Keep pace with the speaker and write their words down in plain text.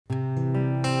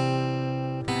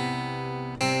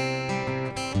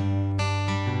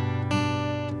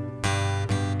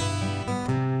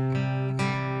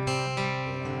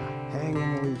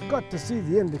got to see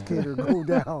the indicator go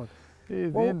down. The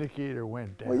indicator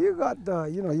went down. Well, you got the,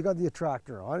 you got the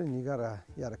attractor on, and you had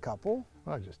a couple.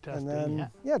 Well, just testing. And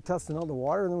then, yeah, testing out the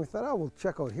water, and then we thought, oh, we'll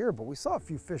check out here. But we saw a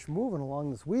few fish moving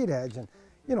along this weed edge, and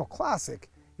classic.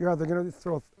 You're either going to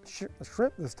throw a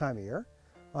shrimp this time of year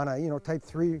on a type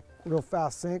 3 real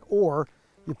fast sink, or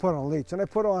you put on a leech. And I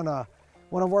put on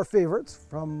one of our favorites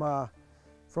from our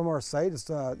site. It's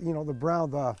the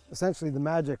brown, essentially the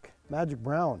magic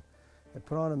brown. I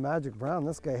put on a magic brown.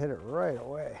 This guy hit it right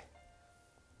away.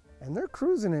 And they're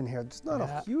cruising in here. Just not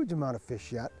a huge amount of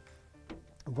fish yet,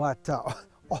 but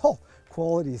all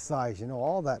quality size.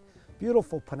 All that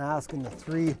beautiful panask in the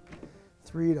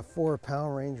 3 to 4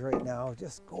 pound range right now.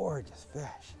 Just gorgeous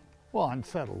fish. Well,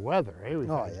 unsettled weather, eh? We've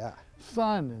had yeah.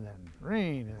 sun and then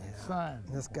rain and then sun.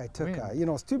 And this guy took,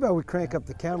 it's too bad we crank up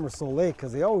the camera so late,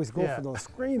 because they always go for those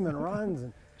screaming runs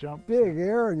and jump big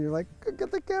air, and you're like, get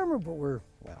the camera, but we're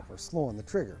slowing the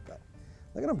trigger. But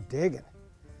look at them digging.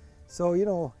 So,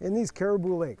 in these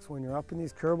caribou lakes, when you're up in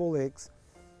these caribou lakes,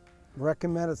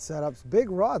 recommended setups, big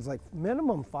rods, like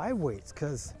minimum 5 weights,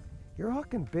 because you're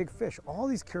hooking big fish. All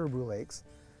these caribou lakes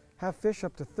have fish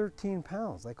up to 13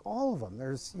 pounds, like all of them.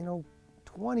 There's,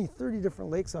 20, 30 different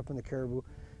lakes up in the Caribou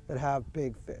that have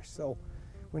big fish. So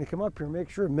when you come up here, make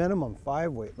sure minimum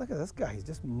 5 weight. Look at this guy, he's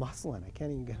just muscling. I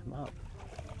can't even get him out.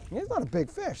 And he's not a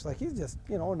big fish, like he's just,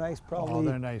 nice, probably. Oh,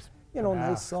 they're nice.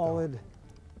 Nice, solid.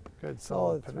 Good,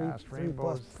 solid 3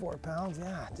 plus 4 pounds,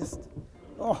 yeah, just,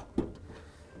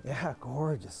 yeah,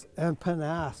 gorgeous. And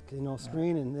panask,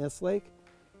 screen in this lake,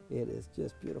 it is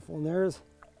just beautiful. And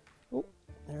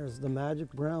there's the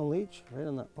magic brown leech right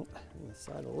on the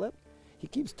side of the lip. He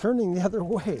keeps turning the other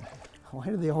way. Why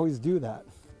do they always do that?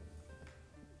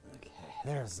 Okay,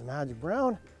 there's the magic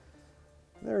brown.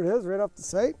 There it is, right off the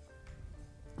site.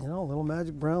 Little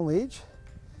magic brown leech.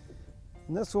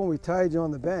 And this one we tied you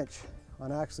on the bench.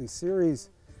 On actually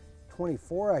series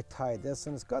 24 I tied this,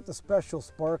 and it's got the special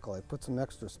sparkle. I put some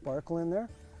extra sparkle in there.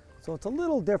 So it's a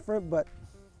little different, but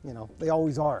they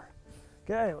always are.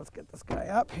 Okay, let's get this guy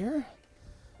up here.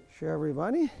 Show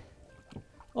everybody.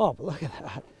 Oh, but look at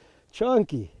that.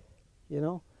 Chunky,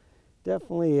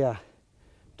 definitely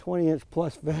 20-inch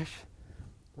plus fish.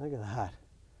 Look at that.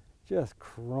 Just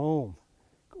chrome.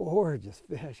 Gorgeous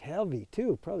fish. Heavy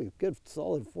too, probably a good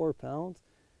solid 4 pounds.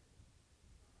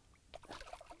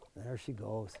 There she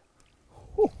goes.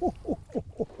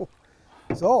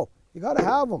 So, you got to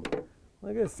have them.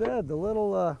 Like I said, the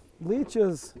little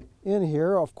leeches in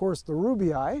here, of course, the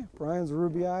ruby eye. Brian's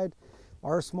ruby-eyed.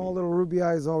 Our small little ruby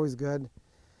eye is always good.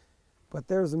 But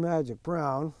there's the magic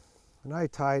brown, and I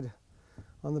tied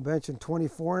on the bench in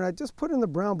 24, and I just put in the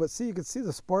brown, but see, you can see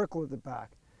the sparkle at the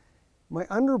back. My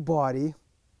underbody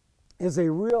is I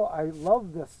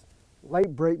love this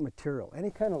light bright material. Any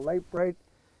kind of light bright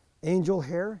angel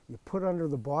hair, you put under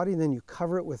the body, and then you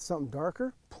cover it with something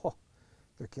darker. Oh,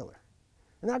 they're killer.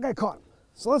 And that guy caught him.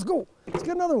 So let's go. Let's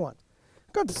get another one.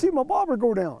 Got to see my bobber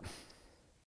go down.